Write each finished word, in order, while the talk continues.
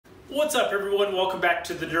What's up everyone, welcome back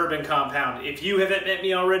to the Durbin Compound. If you haven't met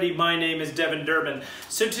me already, my name is Devin Durbin.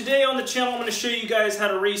 So today on the channel I'm going to show you guys how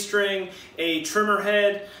to restring a trimmer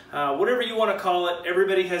head, whatever you want to call it.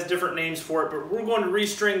 Everybody has different names for it, but we're going to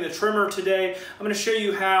restring the trimmer today. I'm going to show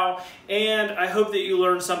you how, and I hope that you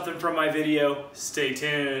learned something from my video. Stay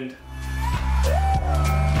tuned.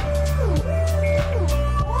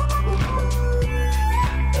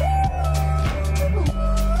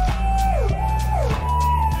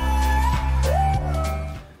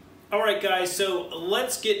 Alright guys, so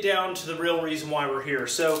let's get down to the real reason why we're here.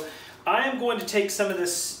 So I am going to take some of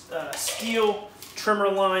this Stihl trimmer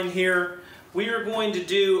line here. We are going to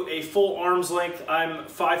do a full arm's length. I'm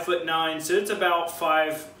 5'9", so it's about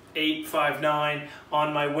 5'8", 5'9"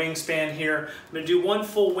 on my wingspan here. I'm going to do one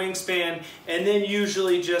full wingspan and then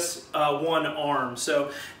usually just one arm.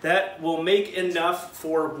 So that will make enough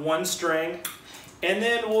for one string. And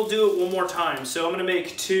then we'll do it one more time. So I'm going to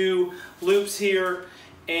make 2 loops here.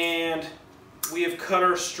 And we have cut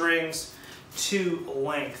our strings to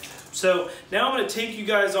length. So now I'm going to take you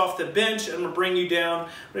guys off the bench and I'm going to bring you down.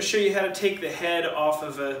 I'm going to show you how to take the head off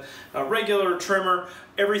of a regular trimmer.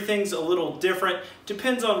 Everything's a little different.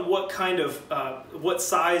 Depends on what kind of, what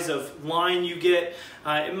size of line you get.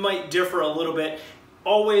 It might differ a little bit.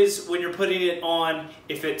 Always when you're putting it on,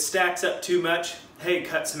 if it stacks up too much, hey,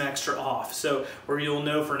 cut some extra off, so or you'll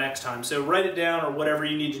know for next time. So write it down or whatever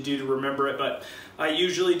you need to do to remember it, but I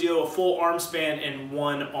usually do a full arm span and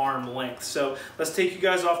one arm length. So let's take you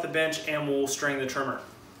guys off the bench and we'll string the trimmer.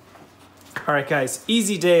 All right guys,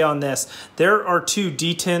 easy day on this. There are 2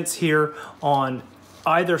 detents here on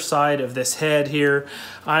either side of this head here.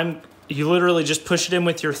 You literally just push it in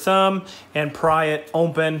with your thumb and pry it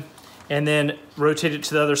open, and then rotate it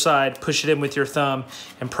to the other side, push it in with your thumb,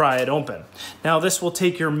 and pry it open. Now this will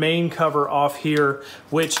take your main cover off here,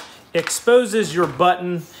 which exposes your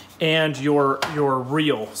button and your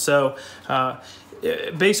reel. So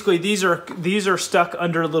basically these are stuck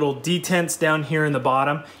under little detents down here in the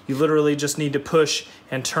bottom. You literally just need to push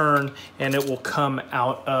and turn and it will come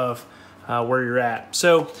out of where you're at.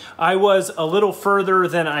 So I was a little further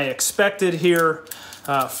than I expected here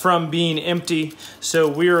from being empty. So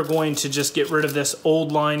we are going to just get rid of this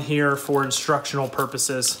old line here for instructional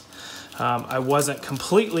purposes. I wasn't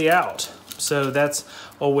completely out, so that's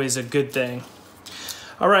always a good thing.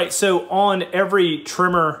 All right, so on every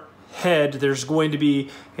trimmer head, there's going to be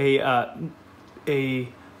a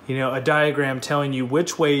diagram telling you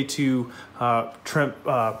which way to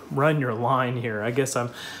run your line here. I guess I'm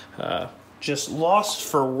just lost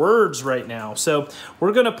for words right now. So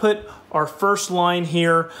we're gonna put our first line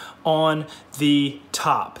here on the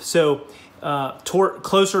top. So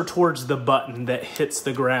closer towards the button that hits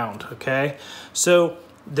the ground, okay? So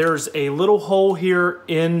there's a little hole here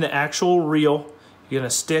in the actual reel. You're gonna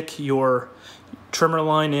stick your trimmer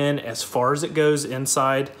line in as far as it goes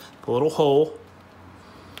inside the little hole,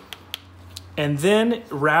 and then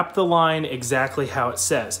wrap the line exactly how it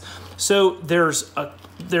says. So there's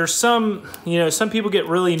some, some people get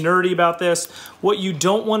really nerdy about this. What you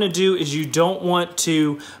don't want to do is you don't want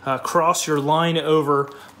to cross your line over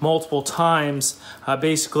multiple times,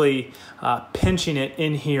 basically pinching it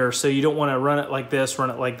in here. So you don't want to run it like this, run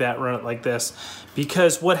it like that, run it like this.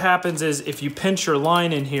 Because what happens is if you pinch your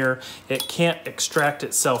line in here, it can't extract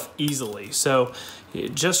itself easily. So you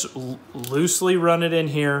just loosely run it in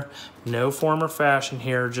here, no form or fashion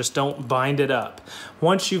here, just don't bind it up.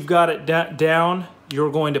 Once you've got it down, you're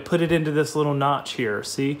going to put it into this little notch here.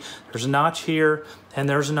 See, there's a notch here and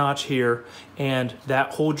there's a notch here, and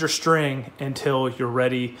that holds your string until you're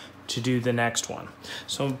ready to do the next one.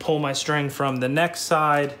 So I'm gonna pull my string from the next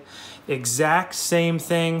side, exact same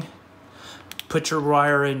thing. Put your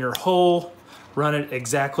wire in your hole, run it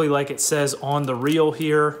exactly like it says on the reel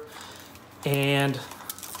here, and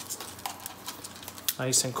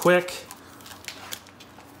nice and quick.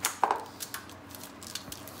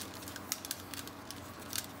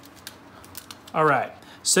 All right,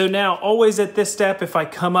 so now always at this step, if I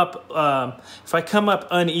come up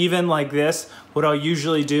uneven like this, what I'll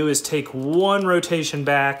usually do is take one rotation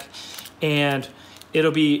back, and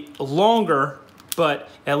it'll be longer, but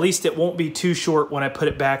at least it won't be too short when I put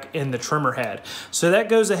it back in the trimmer head. So that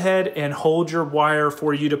goes ahead and holds your wire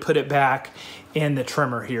for you to put it back in the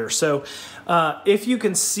trimmer here. So if you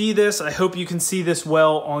can see this, I hope you can see this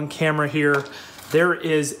well on camera here. There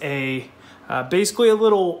is basically a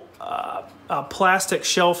little plastic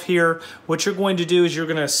shelf here. What you're going to do is you're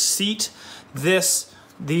going to seat these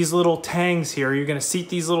little tangs here. You're going to seat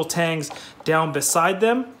these little tangs down beside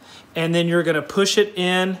them, and then you're going to push it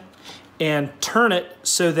in and turn it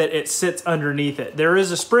so that it sits underneath it. There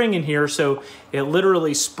is a spring in here, so it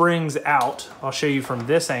literally springs out. I'll show you from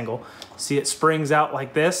this angle. See, it springs out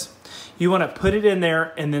like this. You want to put it in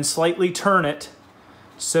there and then slightly turn it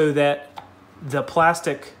so that the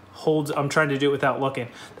plastic holds, I'm trying to do it without looking,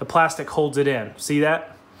 the plastic holds it in. See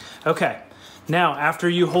that? Okay, now after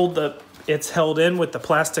you hold it's held in with the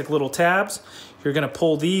plastic little tabs, you're gonna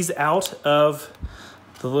pull these out of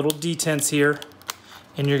the little detents here,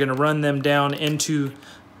 and you're gonna run them down into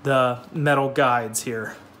the metal guides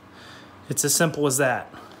here. It's as simple as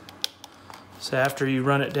that. So after you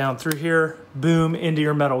run it down through here, boom, into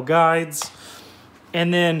your metal guides,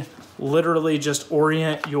 and then literally just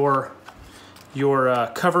orient your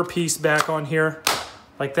cover piece back on here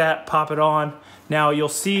like that, pop it on. Now you'll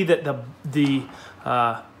see that the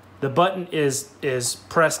button is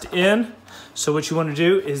pressed in. So what you want to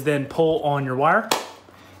do is then pull on your wire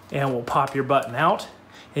and we'll pop your button out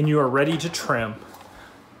and you are ready to trim.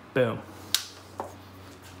 Boom.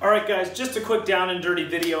 All right guys, just a quick down and dirty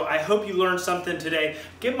video. I hope you learned something today.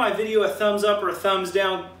 Give my video a thumbs up or a thumbs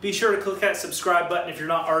down. Be sure to click that subscribe button if you're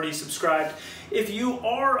not already subscribed. If you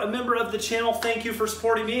are a member of the channel, thank you for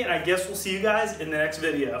supporting me, and I guess we'll see you guys in the next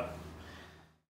video.